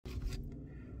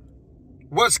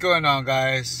What's going on,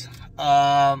 guys?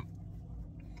 I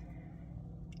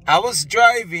was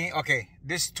driving. Okay,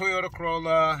 this Toyota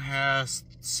Corolla has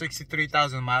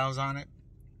 63,000 miles on it.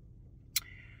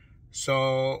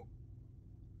 So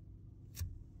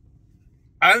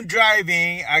I'm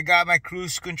driving. I got my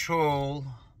cruise control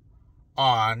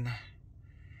on,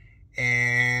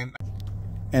 and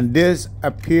this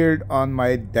appeared on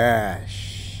my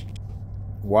dash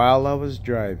while I was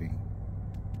driving.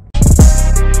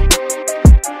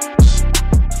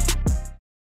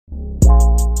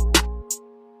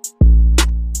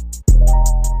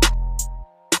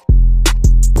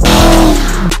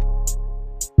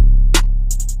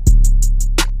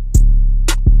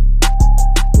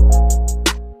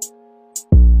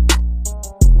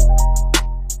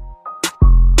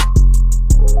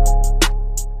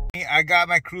 I got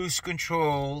my cruise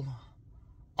control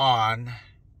on,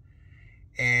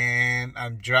 and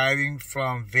I'm driving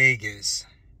from Vegas,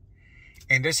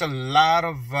 and there's a lot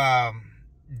of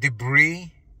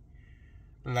debris,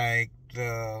 like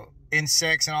the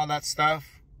insects and all that stuff.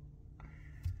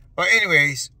 But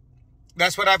anyways,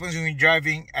 that's what happens when you're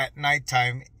driving at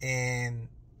nighttime in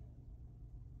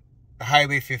the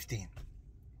Highway 15.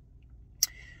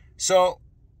 So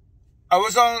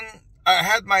I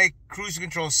had my cruise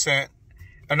control set,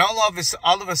 and all of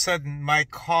a sudden my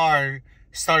car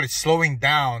started slowing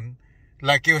down,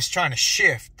 like it was trying to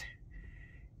shift.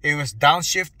 It was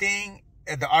downshifting,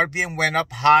 and the RPM went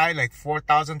up high, like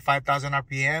 4,000, 5,000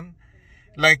 RPM.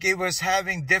 Like it was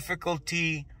having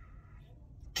difficulty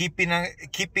keeping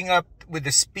up with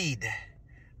the speed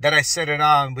that I set it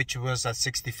on, which was at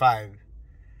 65.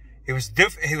 It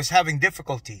was having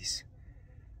difficulties,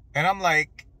 and I'm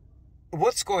like,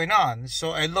 what's going on?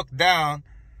 So I looked down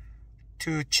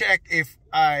to check if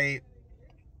I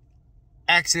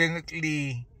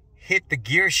accidentally hit the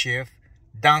gear shift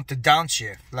down to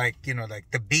downshift, like, you know, like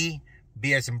the B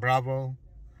as in Bravo,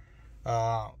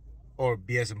 or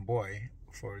B as in boy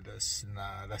for the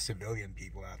civilian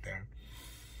people out there.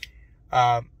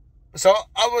 So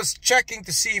I was checking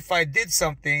to see if I did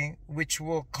something which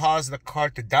will cause the car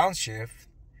to downshift,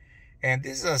 and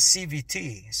this is a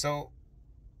CVT. So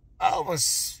I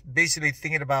was basically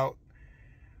thinking about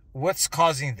what's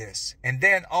causing this. And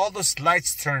then all those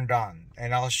lights turned on,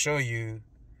 and I'll show you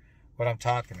what I'm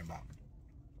talking about.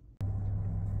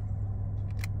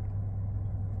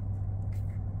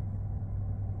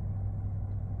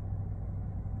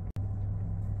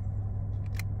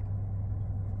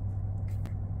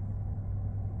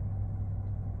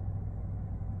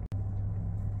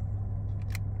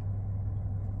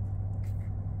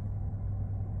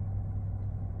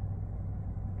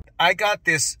 I got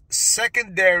this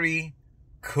secondary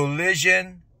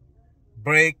collision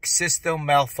brake system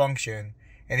malfunction,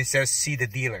 and it says see the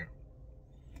dealer.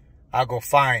 I'll go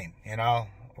fine, you know,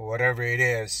 whatever it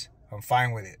is, I'm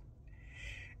fine with it.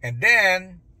 And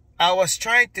then I was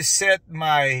trying to set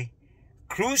my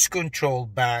cruise control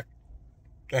back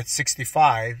at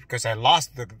 65 because I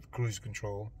lost the cruise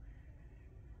control.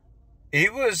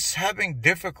 It was having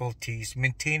difficulties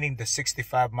maintaining the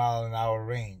 65 mile an hour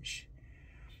range.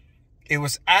 It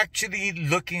was actually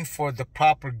looking for the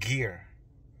proper gear.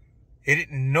 It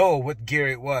didn't know what gear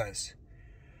it was.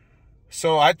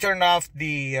 So I turned off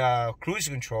the cruise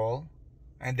control,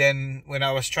 and then when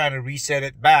I was trying to reset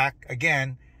it back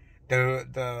again,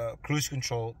 the cruise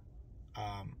control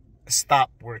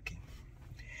stopped working.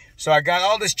 So I got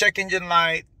all this check engine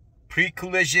light,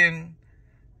 pre-collision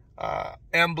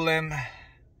emblem.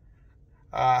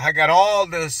 I got all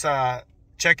this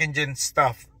check engine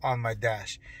stuff on my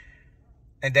dash.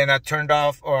 And then I turned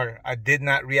off, or I did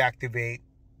not reactivate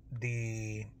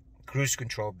the cruise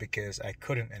control because I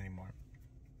couldn't anymore.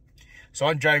 So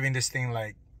I'm driving this thing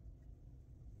like,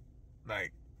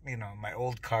 you know, my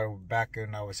old car back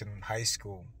when I was in high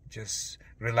school, just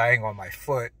relying on my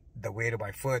foot, the weight of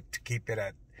my foot, to keep it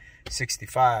at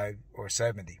 65 or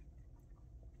 70.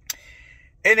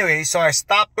 Anyway, so I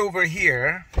stopped over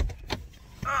here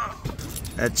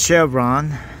at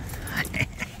Chevron.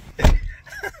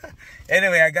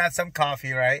 Anyway, I got some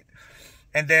coffee, right?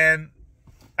 And then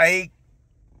I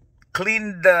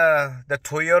cleaned the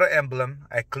Toyota emblem.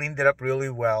 I cleaned it up really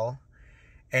well.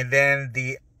 And then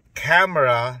the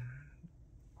camera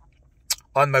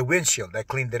on my windshield, I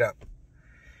cleaned it up.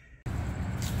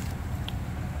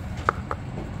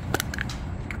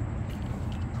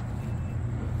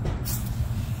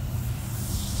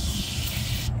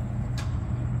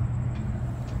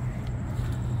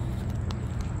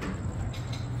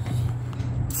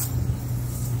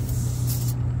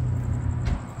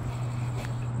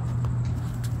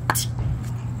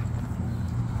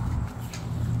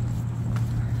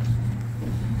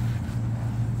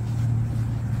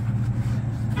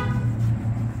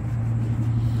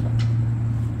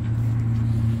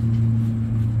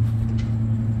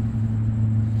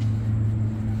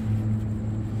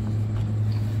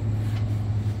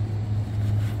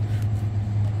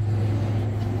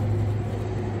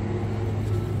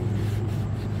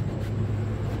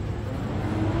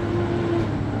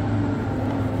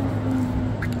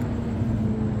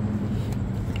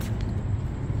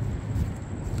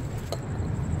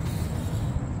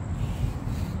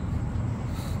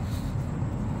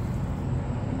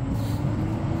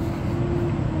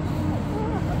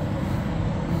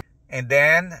 And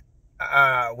then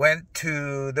went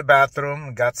to the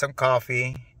bathroom, got some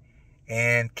coffee,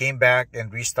 and came back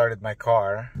and restarted my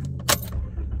car.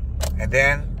 And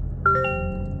then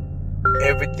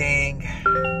everything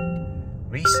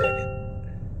reset it.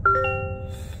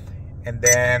 And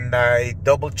then I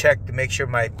double checked to make sure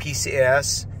my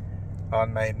PCS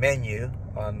on my menu,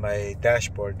 on my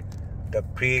dashboard, the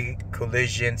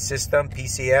pre-collision system,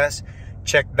 PCS,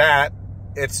 check that,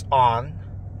 it's on.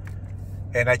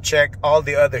 And I check all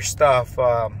the other stuff.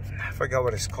 I forgot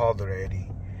what it's called already.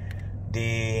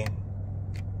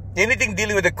 Anything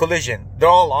dealing with the collision, they're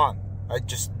all on. I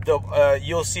just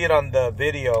you'll see it on the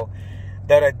video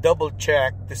that I double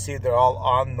checked to see if they're all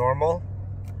on normal.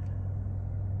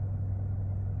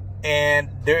 And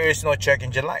there is no check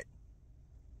engine light.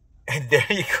 And there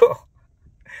you go.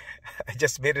 I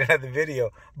just made another video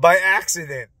by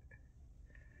accident.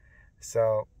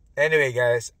 So anyway,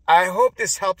 guys, I hope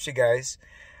this helps you guys.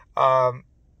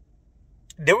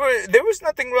 There was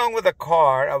nothing wrong with the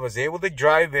car. I was able to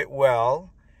drive it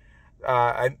well.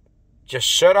 I just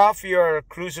shut off your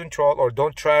cruise control, or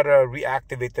don't try to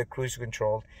reactivate the cruise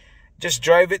control. Just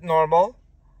drive it normal,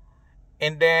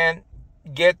 and then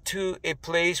get to a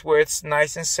place where it's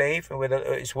nice and safe and with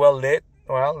it's well lit,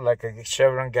 well, like a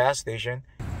Chevron gas station.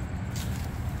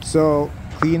 So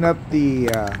clean up the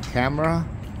camera,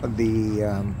 the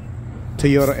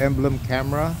Toyota emblem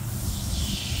camera,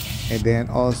 and then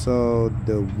also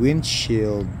the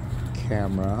windshield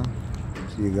camera.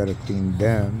 So you gotta clean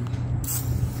them,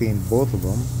 clean both of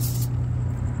them,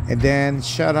 and then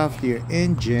shut off your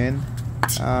engine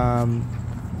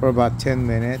for about 10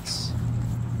 minutes,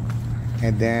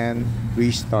 and then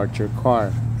restart your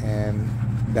car, and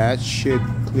that should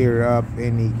clear up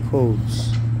any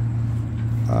codes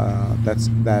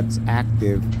that's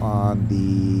active on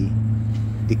the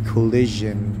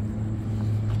collision,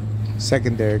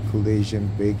 secondary collision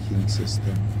braking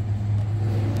system.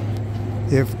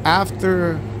 If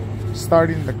after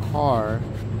starting the car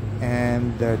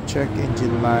and the check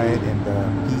engine light and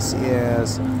the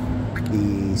PCS,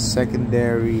 the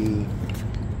secondary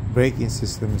braking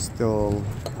system is still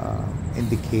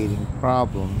indicating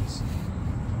problems,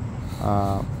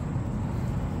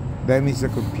 that means the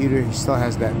computer still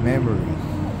has that memory.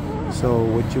 So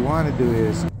what you want to do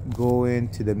is go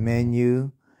into the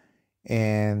menu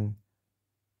and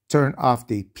turn off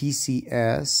the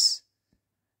PCS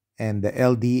and the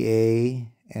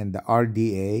LDA and the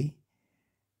RDA,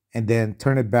 and then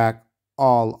turn it back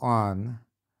all on,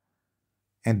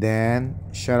 and then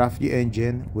shut off your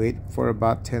engine, wait for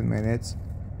about 10 minutes,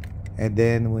 and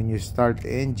then when you start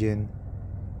the engine,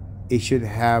 it should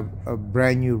have a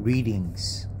brand new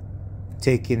readings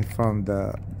taken from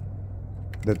the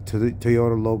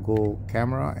Toyota logo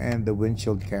camera and the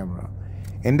windshield camera,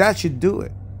 and that should do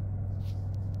it.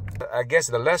 I guess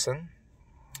the lesson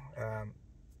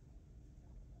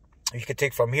you can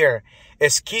take from here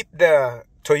is keep the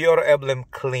Toyota emblem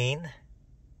clean,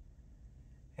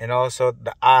 and also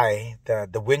the eye,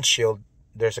 the windshield,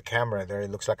 there's a camera there, it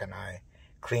looks like an eye.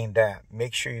 Clean that.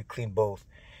 Make sure you clean both,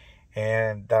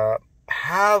 and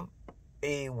have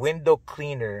a window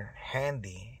cleaner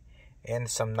handy and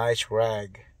some nice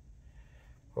rag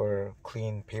or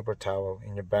clean paper towel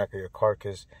in your back of your car,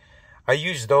 because I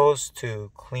use those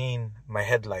to clean my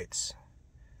headlights,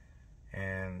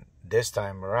 and this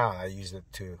time around I use it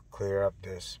to clear up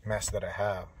this mess that I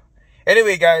have.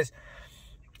 Anyway, guys,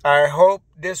 I hope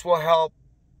this will help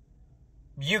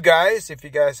you guys. If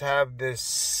you guys have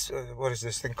this what is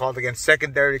this thing called again?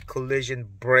 Secondary collision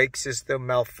brake system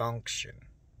malfunction.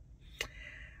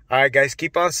 Alright, guys,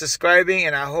 keep on subscribing,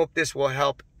 and I hope this will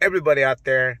help everybody out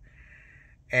there.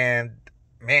 And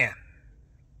man,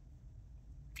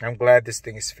 I'm glad this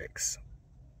thing is fixed.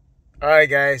 Alright,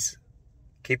 guys,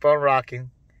 keep on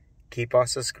rocking, keep on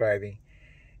subscribing,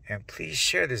 and please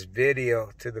share this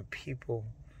video to the people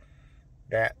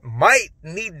that might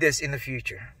need this in the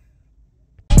future.